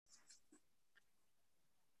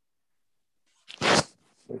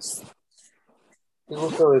Pues, qué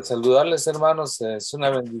gusto de saludarles, hermanos. Es una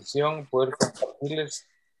bendición poder compartirles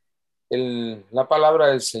la palabra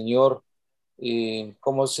del Señor. Y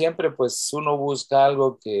como siempre, pues uno busca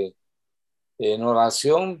algo que en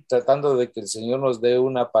oración, tratando de que el Señor nos dé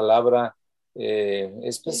una palabra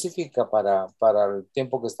específica para el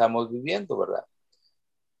tiempo que estamos viviendo, ¿verdad?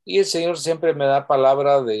 Y el Señor siempre me da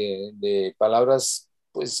palabra de palabras,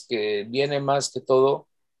 pues que viene más que todo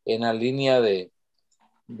en la línea de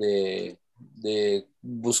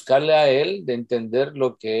buscarle a Él, de entender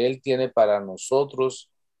lo que Él tiene para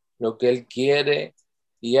nosotros, lo que Él quiere.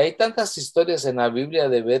 Y hay tantas historias en la Biblia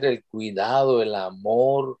de ver el cuidado, el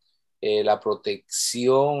amor, la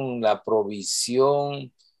protección, la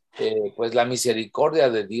provisión, pues la misericordia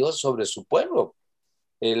de Dios sobre su pueblo.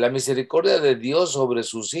 La misericordia de Dios sobre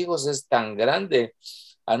sus hijos es tan grande.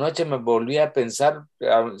 Anoche me volví a pensar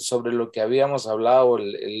sobre lo que habíamos hablado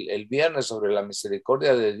el viernes sobre la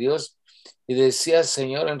misericordia de Dios y decía,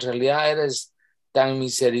 Señor, en realidad eres tan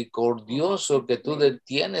misericordioso que tú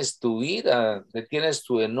detienes tu ira, detienes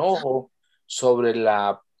tu enojo sobre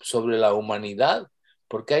la humanidad,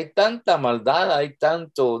 porque hay tanta maldad, hay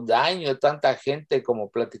tanto daño, tanta gente,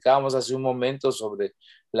 como platicábamos hace un momento sobre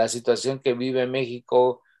la situación que vive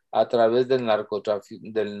México a través del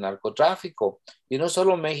narcotráfico. Y no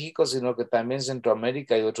solo México, sino que también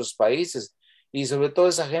Centroamérica y otros países. Y sobre todo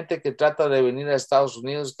esa gente que trata de venir a Estados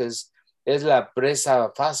Unidos, que es la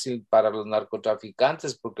presa fácil para los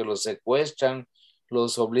narcotraficantes porque los secuestran,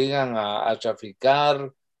 los obligan a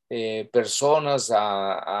traficar personas,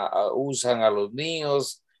 usan a los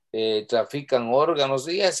niños, trafican órganos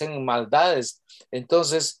y hacen maldades.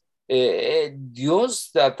 Entonces,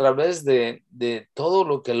 Dios a través de todo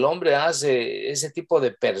lo que el hombre hace, ese tipo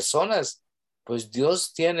de personas, pues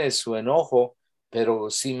Dios tiene su enojo, pero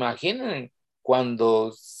se imaginen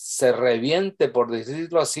cuando se reviente, por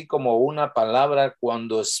decirlo así como una palabra,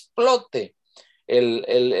 cuando explote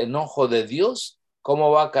el enojo de Dios,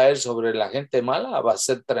 ¿cómo va a caer sobre la gente mala? Va a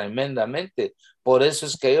ser tremendamente. Por eso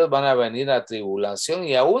es que ellos van a venir a tribulación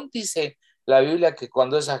y aún dice la Biblia que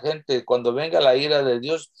cuando esa gente, cuando venga la ira de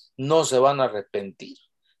Dios, no se van a arrepentir,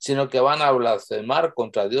 sino que van a blasfemar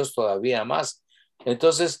contra Dios todavía más.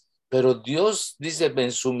 Entonces, pero Dios dice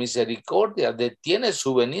en su misericordia, detiene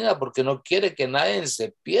su venida porque no quiere que nadie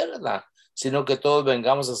se pierda, sino que todos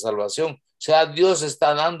vengamos a salvación. O sea, Dios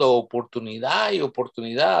está dando oportunidad y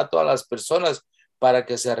oportunidad a todas las personas para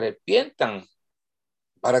que se arrepientan,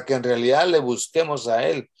 para que en realidad le busquemos a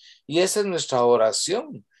Él. Y esa es nuestra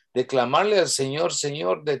oración, de clamarle al Señor,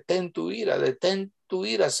 Señor, detén tu ira,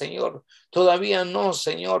 Señor. Todavía no,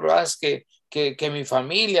 Señor, haz que mi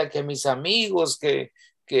familia, que mis amigos,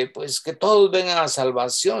 pues que todos vengan a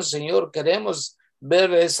salvación, Señor. Queremos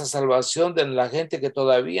ver esa salvación de la gente que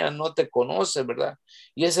todavía no te conoce, ¿verdad?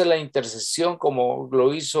 Y esa es la intercesión como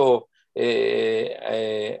lo hizo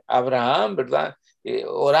Abraham, ¿verdad?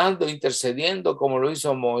 Orando, intercediendo, como lo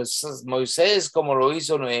hizo Moisés, como lo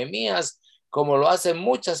hizo Nehemías, como lo hacen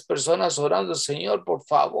muchas personas orando, Señor, por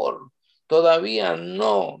favor, todavía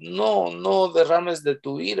no derrames de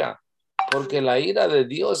tu ira, porque la ira de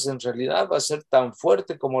Dios en realidad va a ser tan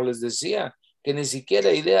fuerte como les decía, que ni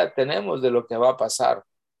siquiera idea tenemos de lo que va a pasar.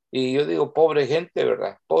 Y yo digo, pobre gente,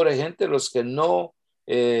 ¿verdad? Pobre gente los que no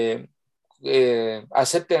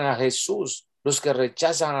acepten a Jesús, los que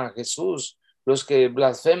rechazan a Jesús, los que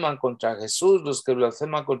blasfeman contra Jesús, los que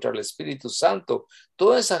blasfeman contra el Espíritu Santo.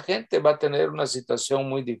 Toda esa gente va a tener una situación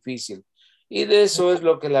muy difícil. Y de eso es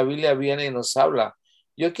lo que la Biblia viene y nos habla.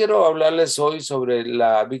 Yo quiero hablarles hoy sobre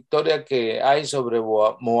la victoria que hay sobre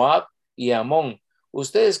Moab y Amón.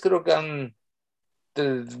 Ustedes creo que han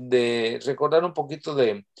de recordar un poquito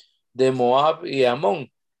de Moab y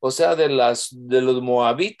Amón, o sea, de los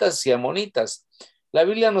moabitas y amonitas. La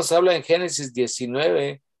Biblia nos habla en Génesis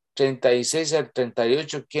 19, 36 al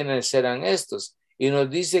 38 quiénes eran estos. Y nos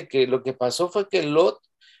dice que lo que pasó fue que Lot,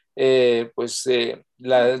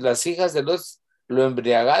 las hijas de Lot lo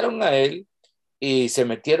embriagaron a él y se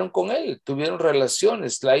metieron con él, tuvieron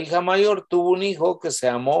relaciones. La hija mayor tuvo un hijo que se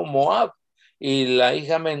llamó Moab y la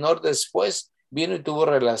hija menor después vino y tuvo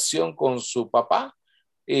relación con su papá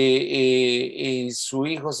y su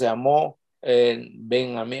hijo se llamó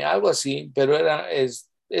Benjamín, algo así, pero es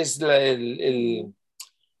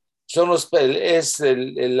son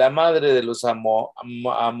la madre de los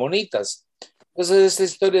amonitas. Entonces, esta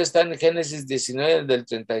historia está en Génesis 19, del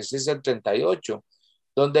 36 al 38,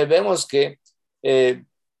 donde vemos que eh,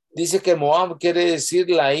 dice que Moab quiere decir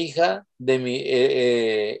la hija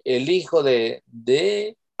el hijo de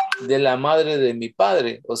la madre de mi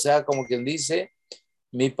padre. O sea, como quien dice,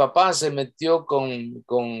 mi papá se metió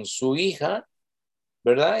con su hija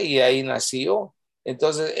 ¿verdad? Y ahí nació.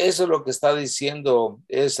 Entonces, eso es lo que está diciendo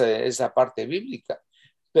esa parte bíblica.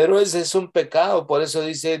 Pero ese es un pecado, por eso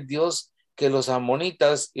dice Dios que los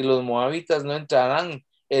amonitas y los moabitas no entrarán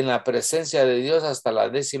en la presencia de Dios hasta la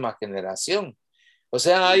 10ª generación. O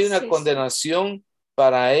sea, hay una condenación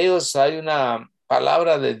para ellos, hay una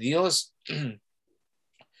palabra de Dios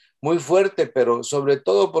muy fuerte, pero sobre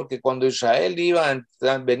todo porque cuando Israel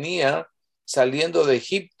venía saliendo de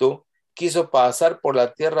Egipto, quiso pasar por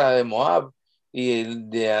la tierra de Moab y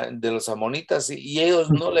de los amonitas, y ellos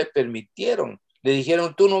no le permitieron. Le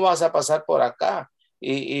dijeron, tú no vas a pasar por acá.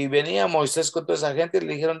 Y venía Moisés con toda esa gente y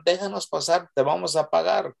le dijeron, déjanos pasar, te vamos a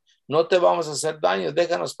pagar, no te vamos a hacer daño,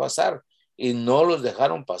 déjanos pasar. Y no los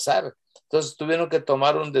dejaron pasar. Entonces tuvieron que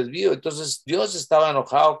tomar un desvío. Entonces Dios estaba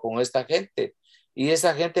enojado con esta gente. Y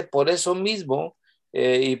esa gente por eso mismo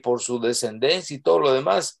y por su descendencia y todo lo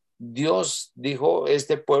demás, Dios dijo,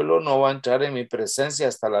 este pueblo no va a entrar en mi presencia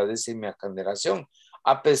hasta la 10ª generación.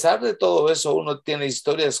 A pesar de todo eso, uno tiene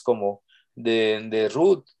historias como de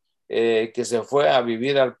Ruth, que se fue a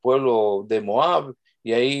vivir al pueblo de Moab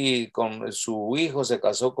y ahí con su hijo se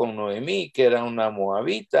casó con Noemí, que era una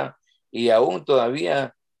moabita, y aún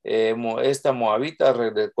todavía esta moabita,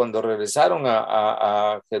 cuando regresaron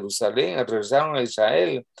a Jerusalén, regresaron a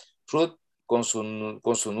Israel, Ruth con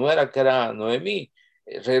su nuera que era Noemí,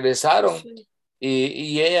 regresaron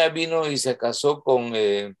y ella vino y se casó con,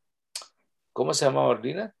 ¿cómo se llama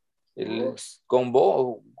Marlina? Con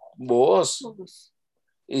Boaz.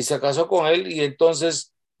 Y se casó con él y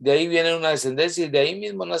entonces de ahí viene una descendencia y de ahí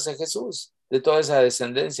mismo nace Jesús, de toda esa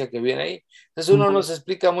descendencia que viene ahí. Entonces uno nos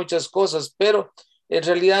explica muchas cosas, pero en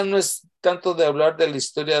realidad no es tanto de hablar de la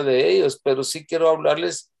historia de ellos, pero sí quiero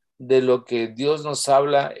hablarles de lo que Dios nos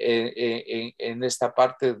habla en esta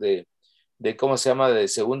parte de cómo se llama, de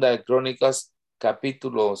Segunda de Crónicas,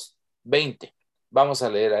 capítulos 20. Vamos a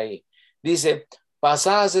leer ahí. Dice,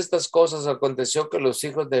 pasadas estas cosas, aconteció que los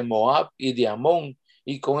hijos de Moab y de Amón,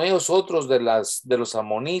 y con ellos otros de los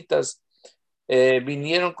amonitas,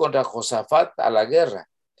 vinieron contra Josafat a la guerra.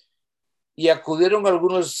 Y acudieron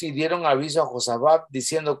algunos y dieron aviso a Josafat,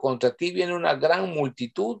 diciendo, contra ti viene una gran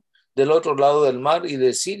multitud del otro lado del mar y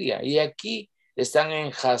de Siria, y aquí están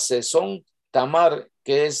en Hasezón Tamar,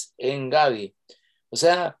 que es en Gadi. O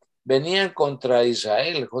sea, venían contra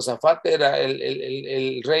Israel. Josafat era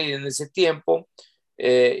el rey en ese tiempo,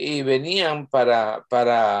 y venían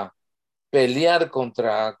para pelear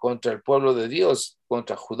contra el pueblo de Dios,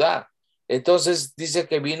 contra Judá. Entonces dice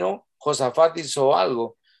que vino Josafat, hizo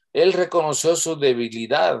algo. Él reconoció su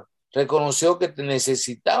debilidad, reconoció que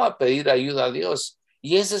necesitaba pedir ayuda a Dios.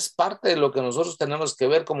 Y esa es parte de lo que nosotros tenemos que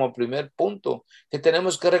ver como primer punto, que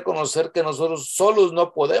tenemos que reconocer que nosotros solos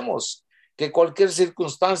no podemos, que cualquier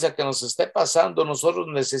circunstancia que nos esté pasando, nosotros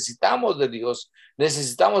necesitamos de Dios,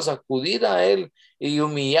 necesitamos acudir a Él y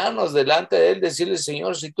humillarnos delante de Él, decirle,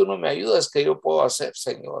 Señor, si tú no me ayudas, ¿qué yo puedo hacer,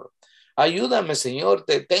 Señor? Ayúdame, Señor,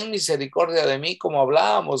 ten misericordia de mí, como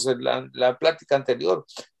hablábamos en la plática anterior.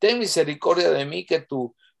 Ten misericordia de mí, que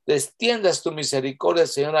tú extiendas tu misericordia,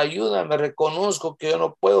 Señor. Ayúdame, reconozco que yo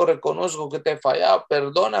no puedo, reconozco que te he fallado,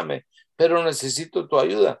 perdóname, pero necesito tu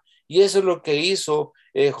ayuda. Y eso es lo que hizo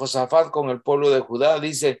Josafat con el pueblo de Judá.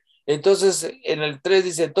 Dice, entonces en el 3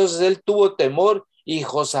 dice, entonces él tuvo temor y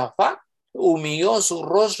Josafat humilló su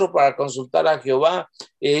rostro para consultar a Jehová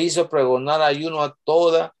e hizo pregonar ayuno a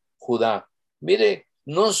toda Judá. Mire,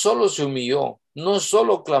 no solo se humilló, no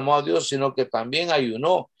solo clamó a Dios, sino que también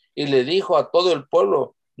ayunó y le dijo a todo el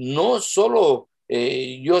pueblo, no solo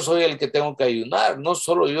yo soy el que tengo que ayunar, no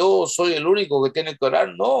solo yo soy el único que tiene que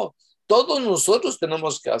orar, no, todos nosotros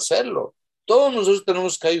tenemos que hacerlo, todos nosotros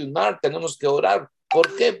tenemos que ayunar, tenemos que orar.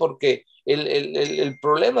 ¿Por qué? Porque el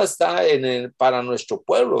problema está para nuestro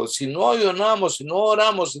pueblo. Si no ayunamos, si no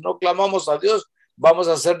oramos, si no clamamos a Dios, vamos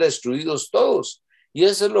a ser destruidos todos. Y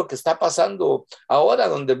eso es lo que está pasando ahora,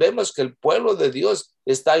 donde vemos que el pueblo de Dios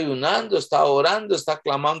está ayunando, está orando, está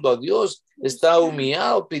clamando a Dios, está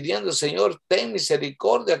humillado, pidiendo, Señor, ten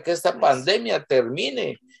misericordia, que esta pandemia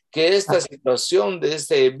termine, que esta situación de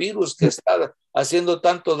este virus que está haciendo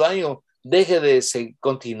tanto daño deje de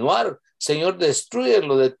continuar. Señor,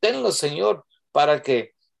 destrúyelo, deténlo, Señor, para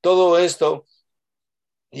que todo esto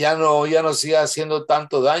ya no siga haciendo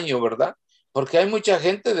tanto daño, ¿verdad? Porque hay mucha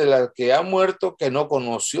gente de la que ha muerto que no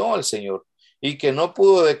conoció al Señor y que no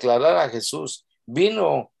pudo declarar a Jesús.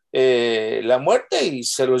 Vino la muerte y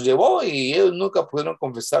se los llevó y ellos nunca pudieron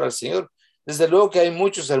confesar al Señor. Desde luego que hay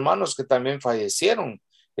muchos hermanos que también fallecieron,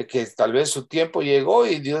 que tal vez su tiempo llegó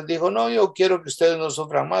y Dios dijo, no, yo quiero que ustedes no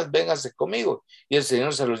sufran más, vénganse conmigo. Y el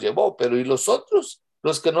Señor se los llevó. Pero ¿y los otros?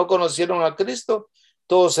 Los que no conocieron a Cristo.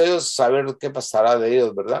 todos ellos saber qué pasará de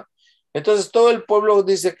ellos, ¿verdad? Entonces todo el pueblo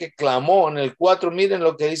dice que clamó en el 4, miren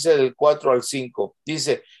lo que dice del 4 al 5,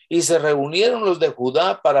 dice, y se reunieron los de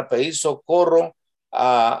Judá para pedir socorro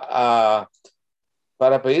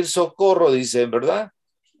para pedir socorro, dice, ¿verdad?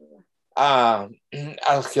 A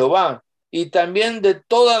Jehová. Y también de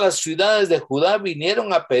todas las ciudades de Judá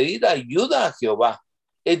vinieron a pedir ayuda a Jehová.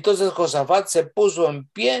 Entonces Josafat se puso en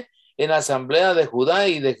pie en la asamblea de Judá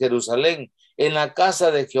y de Jerusalén, en la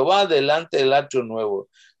casa de Jehová, delante del atrio nuevo.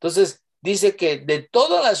 Entonces dice que de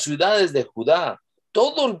todas las ciudades de Judá,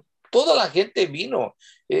 toda la gente vino.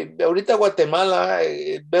 Ahorita Guatemala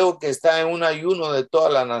veo que está en un ayuno de toda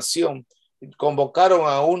la nación. Convocaron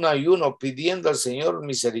a un ayuno pidiendo al Señor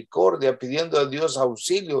misericordia, pidiendo a Dios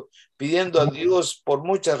auxilio, pidiendo a Dios por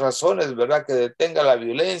muchas razones, ¿verdad? Que detenga la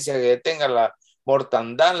violencia, que detenga la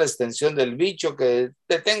mortandad, la extensión del bicho, que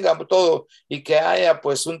detenga todo y que haya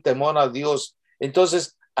pues un temor a Dios.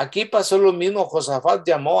 Entonces, aquí pasó lo mismo. Josafat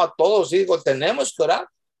llamó a todos y dijo, tenemos que orar,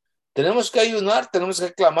 tenemos que ayunar, tenemos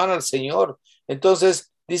que clamar al Señor.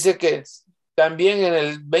 Entonces, dice que también en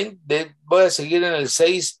el 20, voy a seguir en el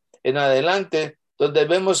 6 en adelante, donde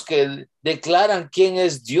vemos que declaran quién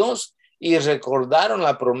es Dios y recordaron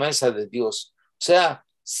la promesa de Dios. O sea,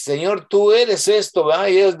 Señor, tú eres esto, ¿verdad?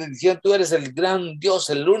 Y ellos dijeron, tú eres el gran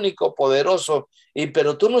Dios, el único poderoso,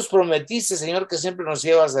 pero tú nos prometiste, Señor, que siempre nos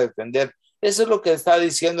llevas a defender. Eso es lo que está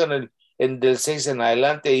diciendo del 6 en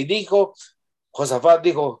adelante. Y dijo, Josafat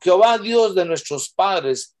dijo, Jehová Dios de nuestros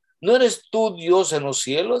padres, ¿no eres tú Dios en los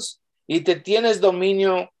cielos? Y te tienes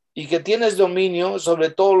dominio y que tienes dominio sobre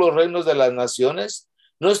todos los reinos de las naciones.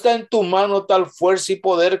 ¿No está en tu mano tal fuerza y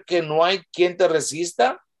poder que no hay quien te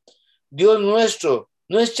resista? Dios nuestro,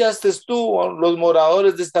 ¿no echaste tú a los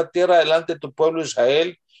moradores de esta tierra delante de tu pueblo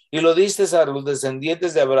Israel y lo diste a los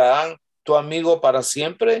descendientes de Abraham, tu amigo para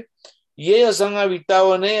siempre? Y ellos han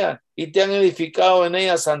habitado en ella y te han edificado en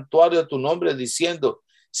ella santuario a tu nombre, diciendo,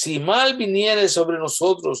 si mal viniere sobre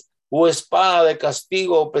nosotros, o espada de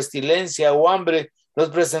castigo, o pestilencia, o hambre, nos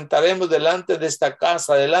presentaremos delante de esta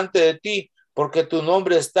casa, delante de ti, porque tu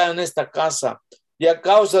nombre está en esta casa. Y a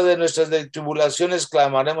causa de nuestras tribulaciones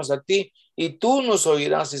clamaremos a ti, y tú nos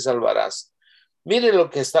oirás y salvarás. Mire lo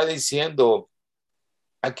que está diciendo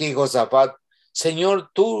aquí Josafat. Señor,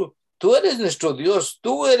 tú eres nuestro Dios,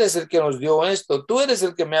 tú eres el que nos dio esto, tú eres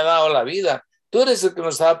el que me ha dado la vida, tú eres el que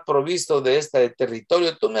nos ha provisto de este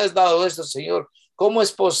territorio, tú me has dado esto, Señor. ¿Cómo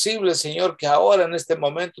es posible, Señor, que ahora en este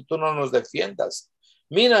momento tú no nos defiendas?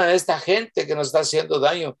 Mira a esta gente que nos está haciendo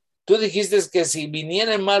daño. Tú dijiste que si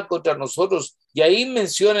viniera mal contra nosotros, y ahí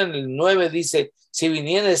menciona en el 9, dice, si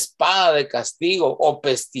viniera espada de castigo o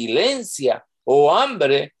pestilencia o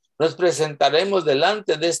hambre, nos presentaremos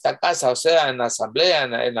delante de esta casa, o sea, en la asamblea,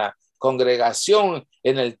 en la congregación,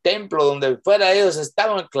 en el templo, donde fuera ellos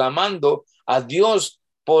estaban clamando a Dios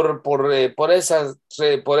por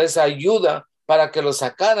esa ayuda para que los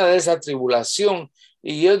sacara de esa tribulación.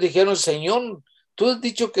 Y ellos dijeron, Señor, tú has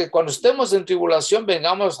dicho que cuando estemos en tribulación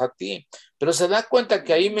vengamos a ti, pero se da cuenta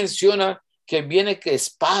que ahí menciona que viene que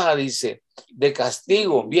espada, dice, de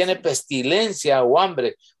castigo, viene pestilencia o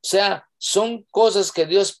hambre. O sea, son cosas que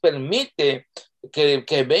Dios permite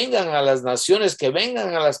que vengan a las naciones, que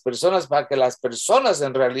vengan a las personas para que las personas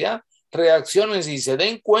en realidad reaccionen y se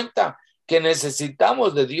den cuenta que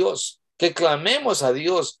necesitamos de Dios, que clamemos a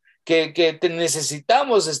Dios, que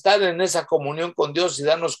necesitamos estar en esa comunión con Dios y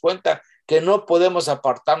darnos cuenta que no podemos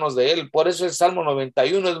apartarnos de Él. Por eso el Salmo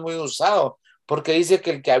 91 es muy usado, porque dice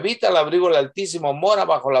que el que habita al abrigo del Altísimo mora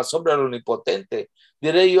bajo la sombra del Omnipotente.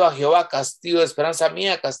 Diré yo a Jehová, castillo, esperanza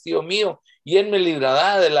mía, castillo mío, y Él me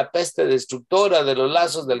librará de la peste destructora, de los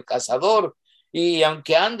lazos del cazador. Y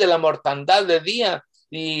aunque ande la mortandad de día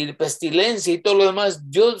y pestilencia y todo lo demás,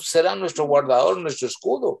 Dios será nuestro guardador, nuestro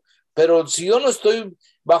escudo. Pero si yo no estoy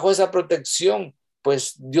bajo esa protección,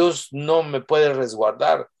 pues Dios no me puede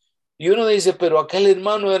resguardar. Y uno dice, pero aquel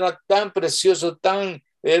hermano era tan precioso,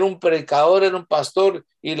 era un predicador, era un pastor,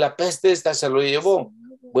 y la peste esta se lo llevó.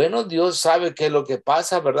 Bueno, Dios sabe qué es lo que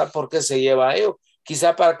pasa, ¿verdad? ¿Por qué se lleva a ello?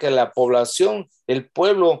 Quizá para que la población, el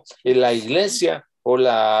pueblo, la iglesia o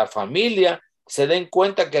la familia se den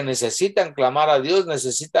cuenta que necesitan clamar a Dios,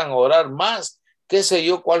 necesitan orar más, qué sé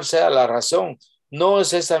yo, cuál sea la razón. No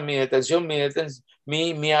es esa mi atención,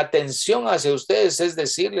 mi atención hacia ustedes es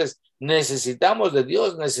decirles, necesitamos de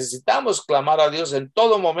Dios, necesitamos clamar a Dios en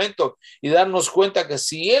todo momento y darnos cuenta que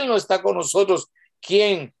si Él no está con nosotros,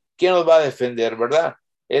 ¿quién nos va a defender, verdad?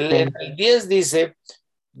 El 10 dice,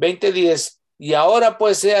 20:10, y ahora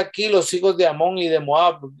pues he aquí los hijos de Amón y de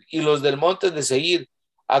Moab y los del monte de Seir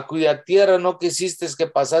a cuya tierra no quisiste que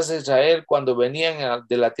pasase Israel cuando venían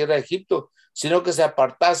de la tierra de Egipto, sino que se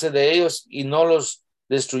apartase de ellos y no los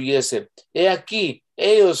destruyese. He aquí,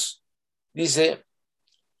 ellos, dice,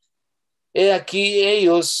 he aquí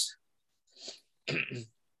ellos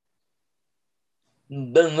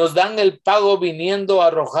nos dan el pago viniendo a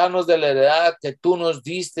arrojarnos de la heredad que tú nos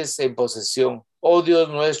diste en posesión. Oh Dios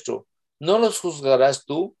nuestro, ¿no los juzgarás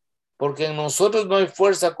tú? Porque en nosotros no hay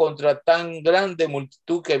fuerza contra tan grande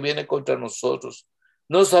multitud que viene contra nosotros.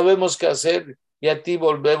 No sabemos qué hacer y a ti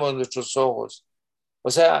volvemos nuestros ojos. O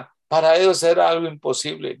sea, para ellos era algo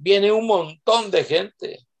imposible. Viene un montón de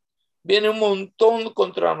gente. Viene un montón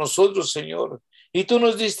contra nosotros, Señor. Y tú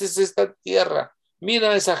nos diste esta tierra. Mira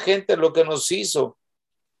a esa gente lo que nos hizo.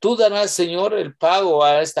 Tú darás, Señor, el pago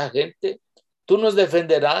a esta gente. Tú nos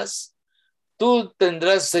defenderás. Tú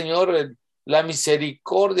tendrás, Señor, la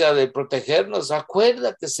misericordia de protegernos.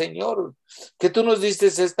 Acuérdate, Señor, que tú nos diste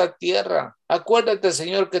esta tierra. Acuérdate,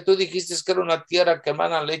 Señor, que tú dijiste que era una tierra que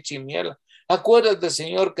emana leche y miel. Acuérdate,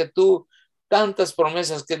 Señor, que tú tantas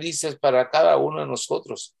promesas que dices para cada uno de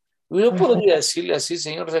nosotros. Yo podría decirle así,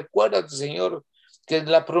 Señor, recuérdate, Señor, que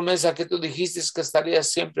la promesa que tú dijiste es que estarías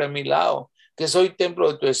siempre a mi lado, que soy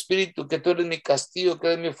templo de tu espíritu, que tú eres mi castillo, que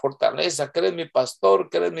eres mi fortaleza, que eres mi pastor,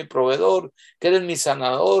 que eres mi proveedor, que eres mi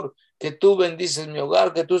sanador, que tú bendices mi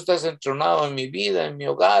hogar, que tú estás entronado en mi vida, en mi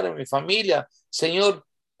hogar, en mi familia. Señor,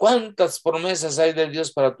 ¿cuántas promesas hay de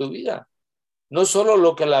Dios para tu vida? No solo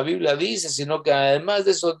lo que la Biblia dice, sino que además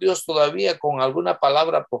de eso, Dios todavía con alguna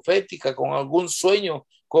palabra profética, con algún sueño,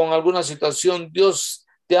 con alguna situación, Dios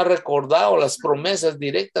te ha recordado las promesas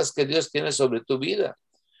directas que Dios tiene sobre tu vida.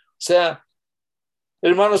 O sea,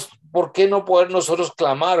 hermanos, ¿por qué no poder nosotros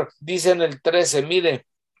clamar? Dice en el 13, mire,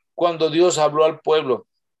 cuando Dios habló al pueblo,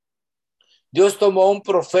 Dios tomó a un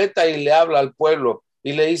profeta y le habla al pueblo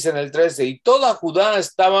y le dice en el 13, y toda Judá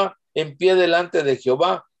estaba en pie delante de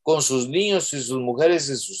Jehová con sus niños y sus mujeres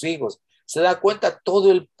y sus hijos. Se da cuenta todo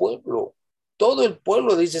el pueblo,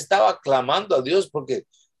 dice, estaba clamando a Dios porque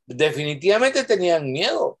definitivamente tenían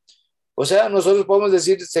miedo. O sea, nosotros podemos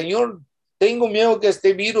decir, Señor, tengo miedo que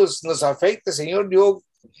este virus nos afecte, Señor, yo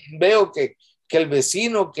veo que el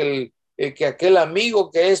vecino, que aquel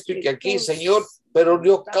amigo, que esto y que aquí, Señor, pero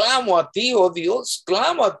yo clamo a ti, oh Dios,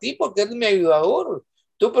 clamo a ti porque eres mi ayudador.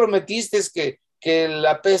 Tú prometiste que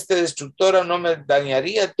la peste destructora no me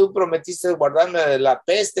dañaría, tú prometiste guardarme de la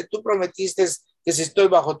peste, tú prometiste que si estoy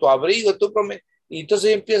bajo tu abrigo, y entonces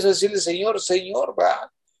yo empiezo a decirle, Señor, Señor, ¿verdad?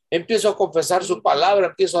 Empiezo a confesar su palabra,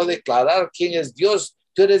 empiezo a declarar quién es Dios.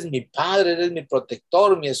 Tú eres mi Padre, eres mi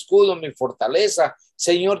protector, mi escudo, mi fortaleza.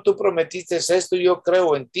 Señor, tú prometiste esto y yo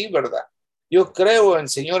creo en ti, ¿verdad? Yo creo en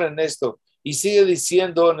Señor en esto. Y sigue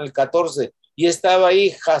diciendo en el 14, y estaba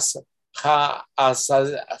ahí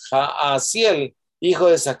Jaasiel, hijo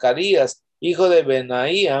de Zacarías, hijo de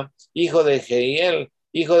Benaía, hijo de Jehiel,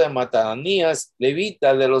 hijo de Matanías,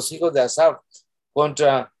 levita de los hijos de Asaf,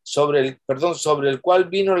 sobre el cual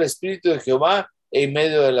vino el Espíritu de Jehová en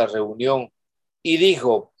medio de la reunión. Y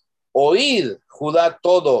dijo, oíd, Judá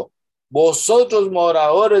todo, vosotros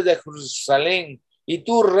moradores de Jerusalén, y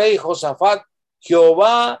tú, rey Josafat,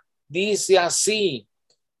 Jehová dice así,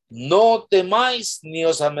 no temáis ni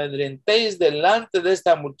os amedrentéis delante de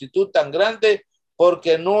esta multitud tan grande,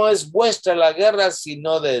 porque no es vuestra la guerra,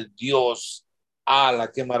 sino de Dios. ¡Hala,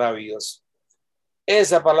 qué maravilloso!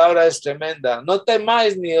 Esa palabra es tremenda. No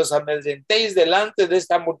temáis ni os amedrentéis delante de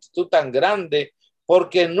esta multitud tan grande,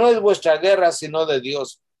 porque no es vuestra guerra, sino de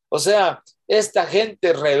Dios. O sea, esta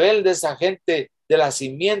gente rebelde, esa gente de la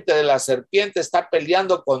simiente de la serpiente está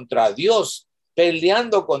peleando contra Dios,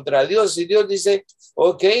 y Dios dice,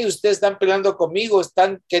 ok, ustedes están peleando conmigo,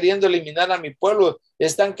 están queriendo eliminar a mi pueblo,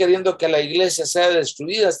 están queriendo que la iglesia sea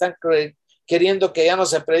destruida, están queriendo que ya no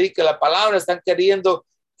se predique la palabra, están queriendo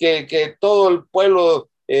que todo el pueblo,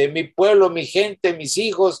 mi gente, mis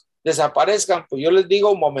hijos desaparezcan. Pues yo les digo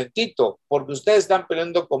un momentito, porque ustedes están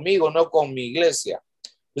peleando conmigo, no con mi iglesia.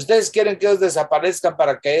 Ustedes quieren que ellos desaparezcan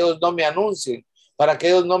para que ellos no me anuncien, para que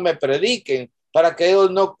ellos no me prediquen, para que ellos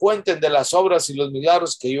no cuenten de las obras y los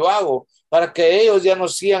milagros que yo hago, para que ellos ya no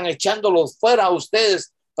sigan echándolos fuera a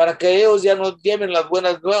ustedes, para que ellos ya no lleven las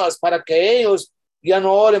buenas nuevas, para que ellos ya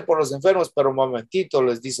no oren por los enfermos. Pero un momentito,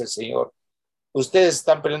 les dice el Señor, ustedes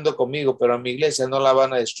están peleando conmigo, pero a mi iglesia no la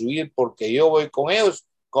van a destruir porque yo voy con ellos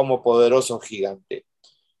como poderoso gigante.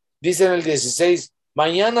 Dice en el 16,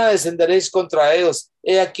 mañana descenderéis contra ellos.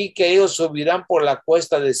 He aquí que ellos subirán por la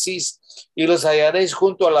cuesta de Cis y los hallaréis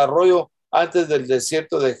junto al arroyo antes del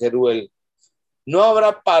desierto de Jeruel. No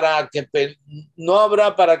habrá para que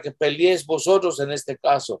peleéis vosotros en este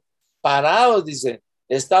caso. Paraos, dice,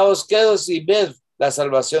 estaos quedos y ved la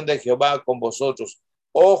salvación de Jehová con vosotros.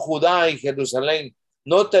 Oh Judá y Jerusalén,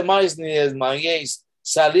 no temáis ni desmayéis,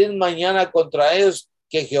 salid mañana contra ellos,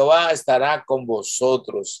 que Jehová estará con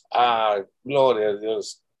vosotros. Ah, gloria a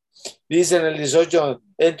Dios. Dice en el 18,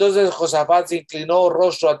 entonces Josafat se inclinó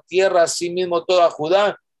rostro a tierra, así mismo toda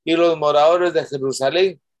Judá y los moradores de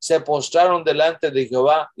Jerusalén se postraron delante de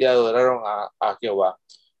Jehová y adoraron a Jehová.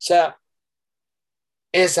 O sea,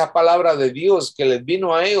 esa palabra de Dios que les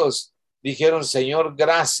vino a ellos, dijeron, Señor,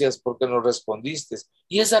 gracias porque nos respondiste.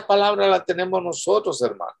 Y esa palabra la tenemos nosotros,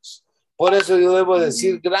 hermanos. Por eso yo debo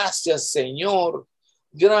decir, gracias, Señor,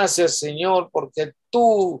 porque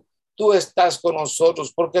tú estás con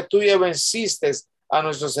nosotros, porque tú ya venciste a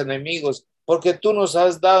nuestros enemigos, porque tú nos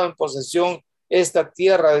has dado en posesión esta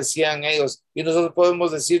tierra, decían ellos. Y nosotros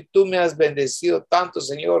podemos decir, tú me has bendecido tanto,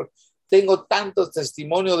 Señor. Tengo tantos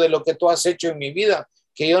testimonios de lo que tú has hecho en mi vida,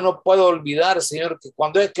 que yo no puedo olvidar, Señor, que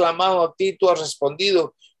cuando he clamado a ti, tú has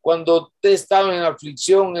respondido. Cuando te he estado en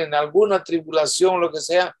aflicción, en alguna tribulación, lo que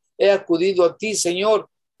sea, he acudido a ti, Señor,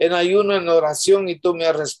 en ayuno, en oración, y tú me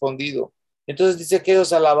has respondido. Entonces dice que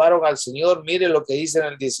ellos alabaron al Señor. Mire lo que dice en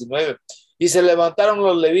el 19. Y se levantaron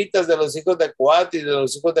los levitas de los hijos de Coat y de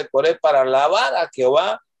los hijos de Coré para alabar a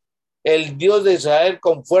Jehová, el Dios de Israel,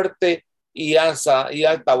 con fuerte y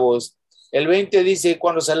alta voz. El 20 dice,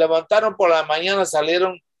 cuando se levantaron por la mañana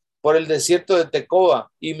salieron por el desierto de Tecoa,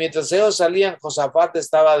 y mientras ellos salían, Josafat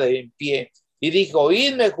estaba en pie y dijo,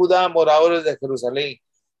 oídme, Judá, moradores de Jerusalén,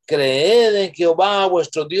 creed en Jehová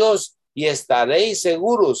vuestro Dios y estaréis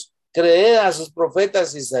seguros, creed a sus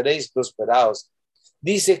profetas y seréis prosperados.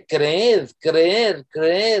 Dice, creed.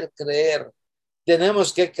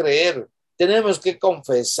 Tenemos que creer, tenemos que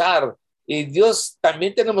confesar, y Dios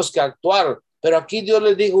también tenemos que actuar. Pero aquí Dios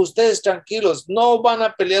les dijo, ustedes tranquilos, no van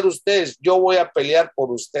a pelear ustedes, yo voy a pelear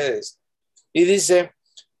por ustedes. Y dice,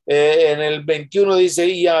 en el 21 dice,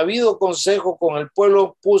 y ha habido consejo con el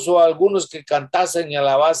pueblo, puso a algunos que cantasen y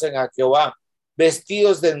alabasen a Jehová,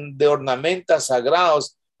 vestidos de ornamentas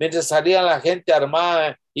sagrados, mientras salía la gente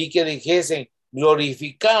armada, y que dijesen,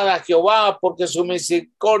 glorificad a Jehová, porque su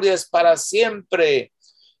misericordia es para siempre.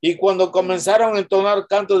 Y cuando comenzaron a entonar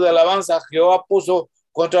cantos de alabanza, Jehová puso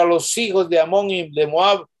contra los hijos de Amón y de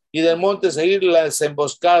Moab y del monte Seir las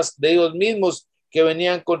emboscadas de ellos mismos que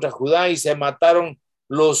venían contra Judá, y se mataron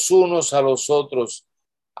los unos a los otros.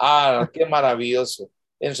 Ah, qué maravilloso.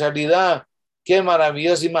 En realidad, qué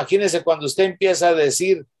maravilloso. Imagínese cuando usted empieza a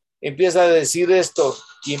decir esto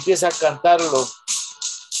y empieza a cantarlo.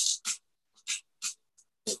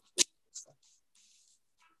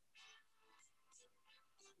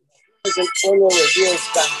 Es el pueblo de Dios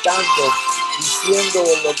cantando, diciendo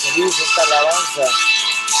lo que dice esta alabanza.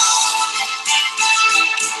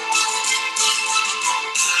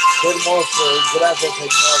 Qué hermoso es, gracias,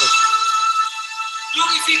 Señor.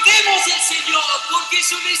 Glorifiquemos al Señor, porque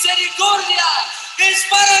su misericordia es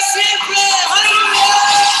para siempre. ¡Aleluya!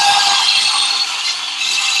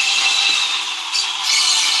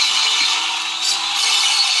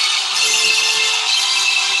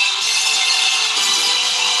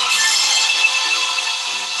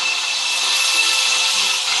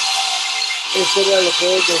 Esto era lo que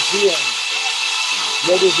ellos decían.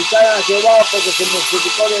 Glorificar a Jehová, porque su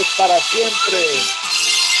misericordia es para siempre.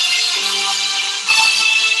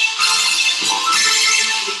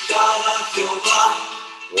 Glorificar a Jehová,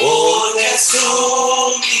 porque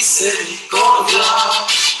su misericordia.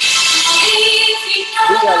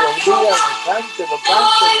 Dígalo, cántelo.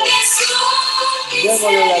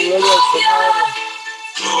 Démosle la gloria al Señor.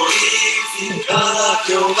 Glorificar a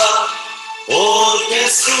Jehová, porque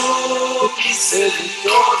su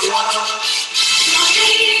misericordia.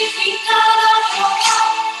 Glorificar a Jehová,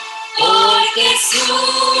 porque su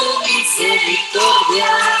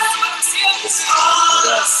misericordia es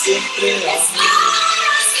para siempre. Es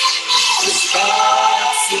para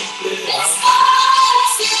siempre.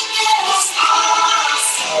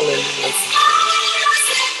 Aleluya.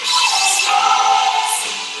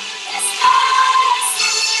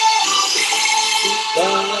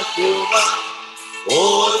 Para Jehová,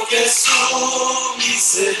 porque su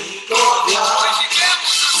misericordia.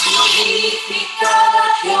 Glorificar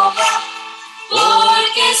a Jehová,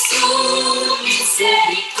 porque su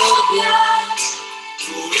misericordia.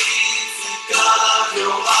 Glorificar a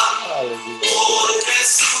Jehová, porque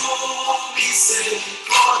su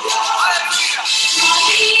misericordia.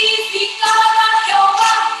 Glorificar a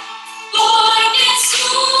Jehová, porque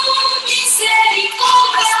su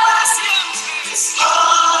misericordia es para siempre. Es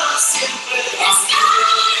para siempre. Es para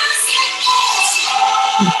siempre.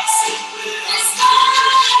 Es para siempre. Es para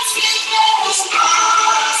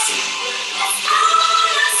siempre. Es para siempre.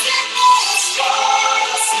 Es para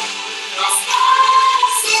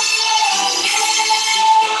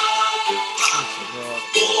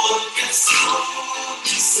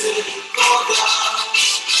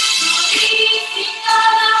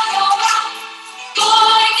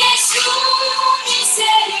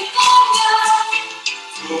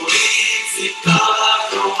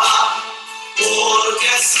Jehová,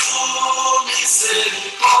 porque su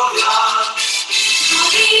misericordia.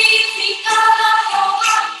 Glorificad a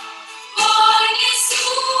Jehová, porque su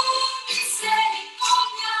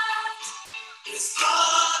misericordia es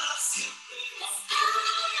para siempre.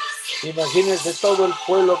 Imagínense todo el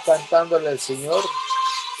pueblo cantándole al Señor,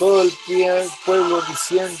 todo el pueblo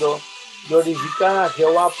diciendo, glorificad a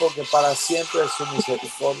Jehová porque para siempre es su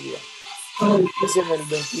misericordia. Dice en el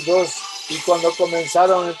 22, y cuando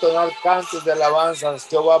comenzaron a entonar cantos de alabanzas,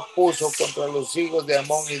 Jehová puso contra los hijos de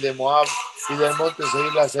Amón y de Moab y del monte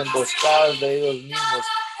Seir las emboscadas de ellos mismos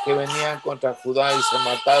que venían contra Judá y se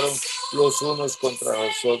mataron los unos contra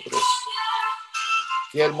los otros.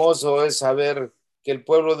 Qué hermoso es saber que el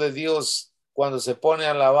pueblo de Dios, cuando se pone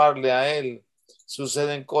a alabarle a Él,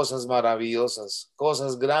 suceden cosas maravillosas,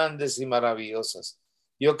 cosas grandes y maravillosas.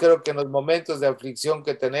 Yo creo que en los momentos de aflicción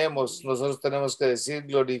que tenemos, nosotros tenemos que decir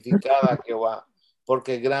glorificada a Jehová,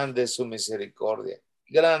 porque grande es su misericordia,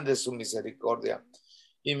 grande es su misericordia.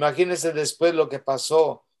 Imagínense después lo que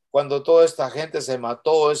pasó cuando toda esta gente se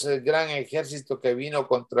mató, ese gran ejército que vino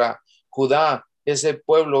contra Judá, ese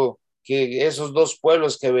pueblo, que esos dos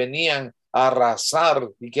pueblos que venían a arrasar,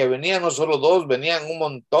 y que venían no solo dos, venían un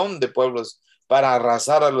montón de pueblos para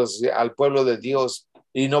arrasar al pueblo de Dios.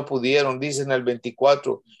 Y no pudieron, dicen el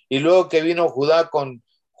 24. Y luego que vino Judá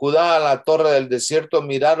a la torre del desierto,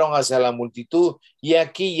 miraron hacia la multitud y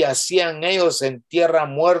aquí yacían ellos en tierra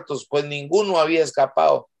muertos, pues ninguno había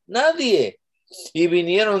escapado, nadie. Y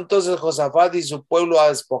vinieron entonces Josafat y su pueblo a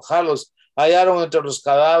despojarlos. Hallaron entre los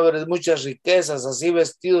cadáveres muchas riquezas, así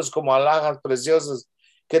vestidos como alhajas preciosas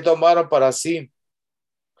que tomaron para sí,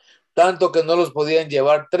 tanto que no los podían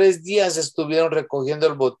llevar. 3 días estuvieron recogiendo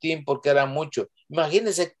el botín porque era mucho.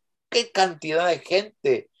 Imagínense qué cantidad de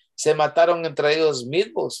gente se mataron entre ellos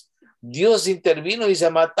mismos. Dios intervino y se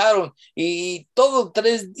mataron, y todo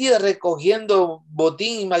 3 días recogiendo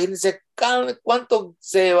botín. Imagínense cuánto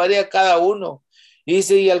se llevaría cada uno. Y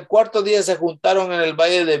dice, y al 4.º día se juntaron en el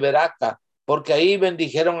valle de Beraca, porque ahí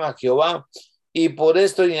bendijeron a Jehová, y por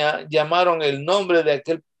esto llamaron el nombre de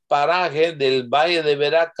aquel paraje del valle de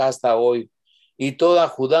Beraca hasta hoy. Y toda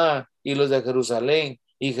Judá y los de Jerusalén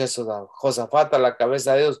y Josafat a la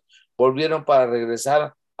cabeza de ellos volvieron para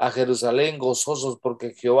regresar a Jerusalén gozosos,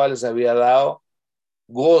 porque Jehová les había dado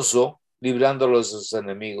gozo librándolos de sus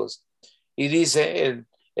enemigos. Y dice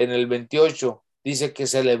en el 28, dice que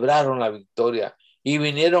celebraron la victoria y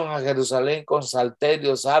vinieron a Jerusalén con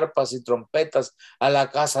salterios, arpas y trompetas a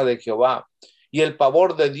la casa de Jehová. Y el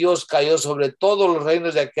pavor de Dios cayó sobre todos los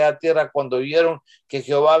reinos de aquella tierra cuando vieron que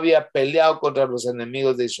Jehová había peleado contra los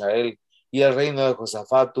enemigos de Israel. Y el reino de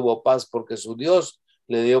Josafat tuvo paz porque su Dios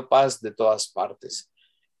le dio paz de todas partes.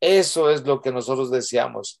 Eso es lo que nosotros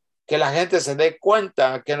deseamos, que la gente se dé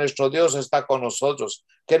cuenta que nuestro Dios está con nosotros,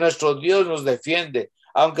 que nuestro Dios nos defiende,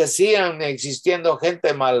 aunque sigan existiendo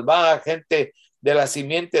gente malvada, gente de la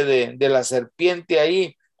simiente de la serpiente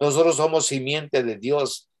ahí. Nosotros somos simiente de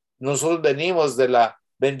Dios. Nosotros venimos de la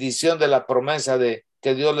bendición, de la promesa de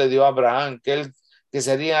que Dios le dio a Abraham, que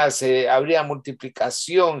habría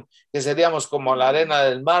multiplicación, que seríamos como la arena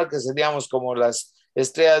del mar, que seríamos como las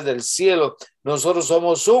estrellas del cielo. Nosotros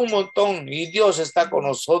somos un montón y Dios está con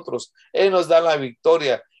nosotros. Él nos da la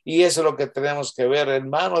victoria y eso es lo que tenemos que ver,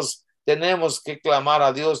 hermanos. Tenemos que clamar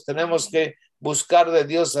a Dios, tenemos que buscar de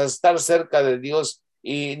Dios, a estar cerca de Dios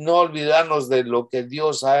y no olvidarnos de lo que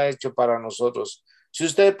Dios ha hecho para nosotros. Si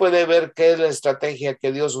usted puede ver qué es la estrategia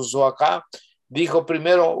que Dios usó acá, dijo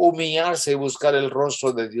primero humillarse y buscar el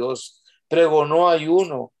rostro de Dios, pregonó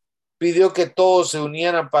ayuno, pidió que todos se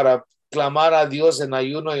unieran para clamar a Dios en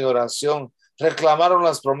ayuno y oración, reclamaron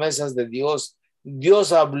las promesas de Dios,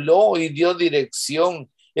 Dios habló y dio dirección,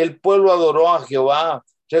 el pueblo adoró a Jehová,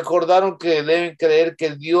 recordaron que deben creer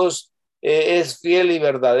que Dios es fiel y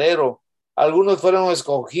verdadero. Algunos fueron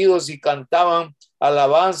escogidos y cantaban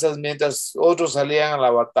alabanzas mientras otros salían a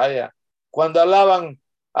la batalla. Cuando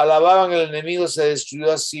alababan, el enemigo se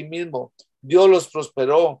destruyó a sí mismo. Dios los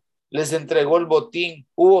prosperó, les entregó el botín,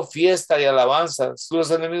 hubo fiesta y alabanzas.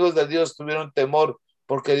 Los enemigos de Dios tuvieron temor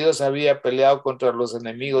porque Dios había peleado contra los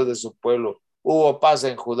enemigos de su pueblo. Hubo paz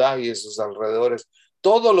en Judá y en sus alrededores.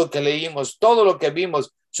 Todo lo que leímos, todo lo que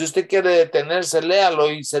vimos, si usted quiere detenerse, léalo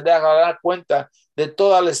y se dará cuenta de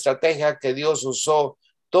toda la estrategia que Dios usó,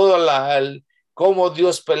 cómo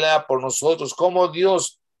Dios pelea por nosotros, cómo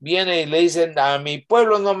Dios viene y le dicen, a mi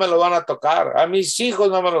pueblo no me lo van a tocar, a mis hijos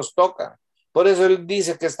no me los tocan. Por eso Él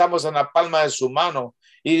dice que estamos en la palma de su mano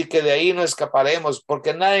y que de ahí no escaparemos,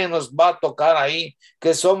 porque nadie nos va a tocar ahí,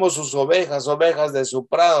 que somos sus ovejas, ovejas de su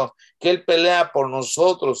prado, que Él pelea por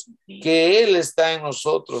nosotros, que Él está en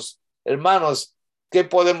nosotros. Hermanos, ¿qué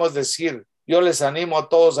podemos decir? Yo les animo a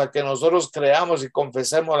todos a que nosotros creamos y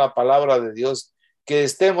confesemos la palabra de Dios, que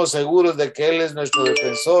estemos seguros de que Él es nuestro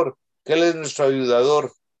defensor, que Él es nuestro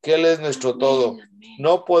ayudador, que Él es nuestro todo.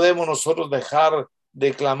 No podemos nosotros dejar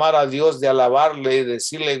de clamar a Dios, de alabarle y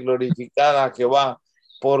decirle glorificar a Jehová,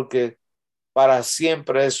 porque para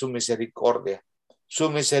siempre es su misericordia. Su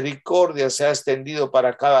misericordia se ha extendido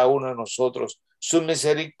para cada uno de nosotros. Su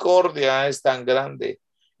misericordia es tan grande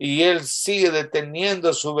y Él sigue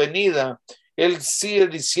deteniendo su venida. Él sigue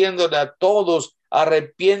diciéndole a todos,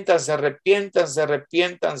 arrepiéntanse, arrepiéntanse,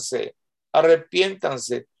 arrepiéntanse,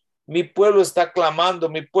 arrepiéntanse. Mi pueblo está clamando,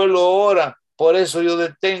 mi pueblo ora, por eso yo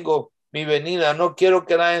detengo mi venida. No quiero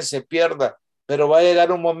que nadie se pierda, pero va a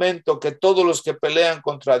llegar un momento que todos los que pelean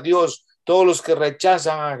contra Dios, todos los que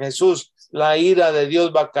rechazan a Jesús, la ira de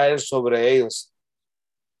Dios va a caer sobre ellos.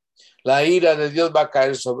 La ira de Dios va a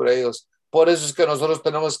caer sobre ellos. Por eso es que nosotros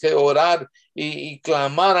tenemos que orar y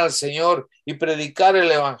clamar al Señor y predicar el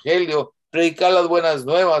evangelio, predicar las buenas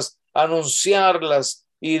nuevas, anunciarlas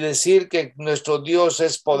y decir que nuestro Dios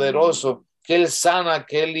es poderoso, que Él sana,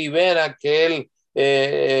 que Él libera, que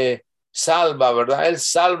Él salva, ¿verdad? Él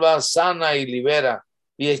salva, sana y libera,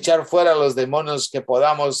 y echar fuera los demonios que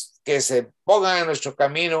podamos, que se pongan en nuestro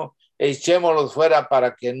camino, echémoslos fuera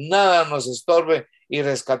para que nada nos estorbe y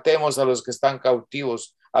rescatemos a los que están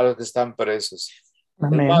cautivos, a los que están presos.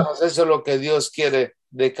 Amén. Hermanos, eso es lo que Dios quiere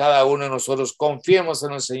de cada uno de nosotros. Confiemos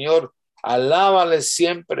en el Señor, alábale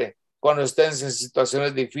siempre cuando estén en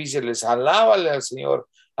situaciones difíciles, alábale al Señor,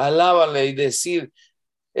 alábale y decir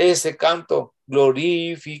ese canto,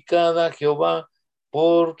 glorificada a Jehová,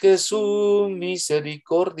 porque su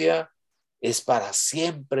misericordia es para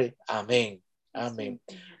siempre. Amén. Amén.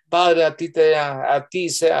 Padre, a ti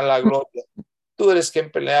sea la gloria. Tú eres quien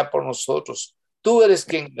pelea por nosotros. Tú eres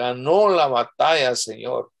quien ganó la batalla,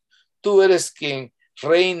 Señor. Tú eres quien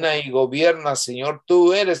reina y gobierna, Señor.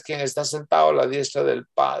 Tú eres quien está sentado a la diestra del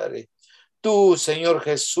Padre. Tú, Señor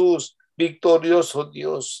Jesús, victorioso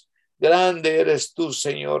Dios. Grande eres tú,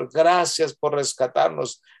 Señor. Gracias por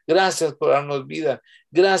rescatarnos. Gracias por darnos vida.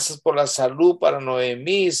 Gracias por la salud para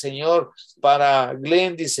Noemí, Señor, para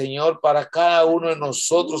Glendy, Señor, para cada uno de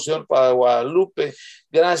nosotros, Señor, para Guadalupe.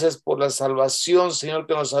 Gracias por la salvación, Señor,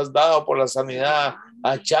 que nos has dado, por la sanidad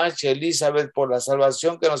a Chachi, Elizabeth, por la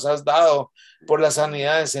salvación que nos has dado, por las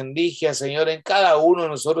sanidades en Ligia, Señor, en cada uno de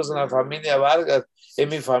nosotros, en la familia Vargas, en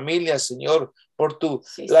mi familia, Señor, por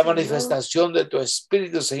la manifestación de tu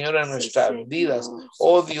Espíritu, Señor, en nuestras vidas.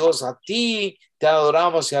 Oh Dios, a ti te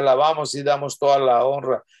adoramos y alabamos y damos toda la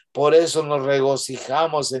honra. Por eso nos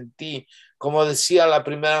regocijamos en ti. Como decía la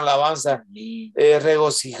primera alabanza,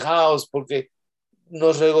 regocijaos, porque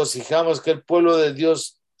nos regocijamos, que el pueblo de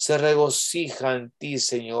Dios se regocija en ti,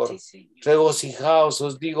 Señor. Regocijaos,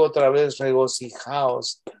 os digo otra vez,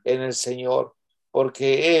 regocijaos en el Señor,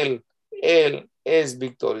 porque Él es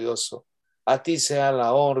victorioso. A ti sea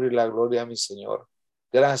la honra y la gloria, mi Señor.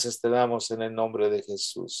 Gracias te damos en el nombre de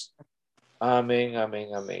Jesús. Amén,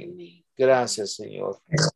 amén, amén. Gracias, Señor.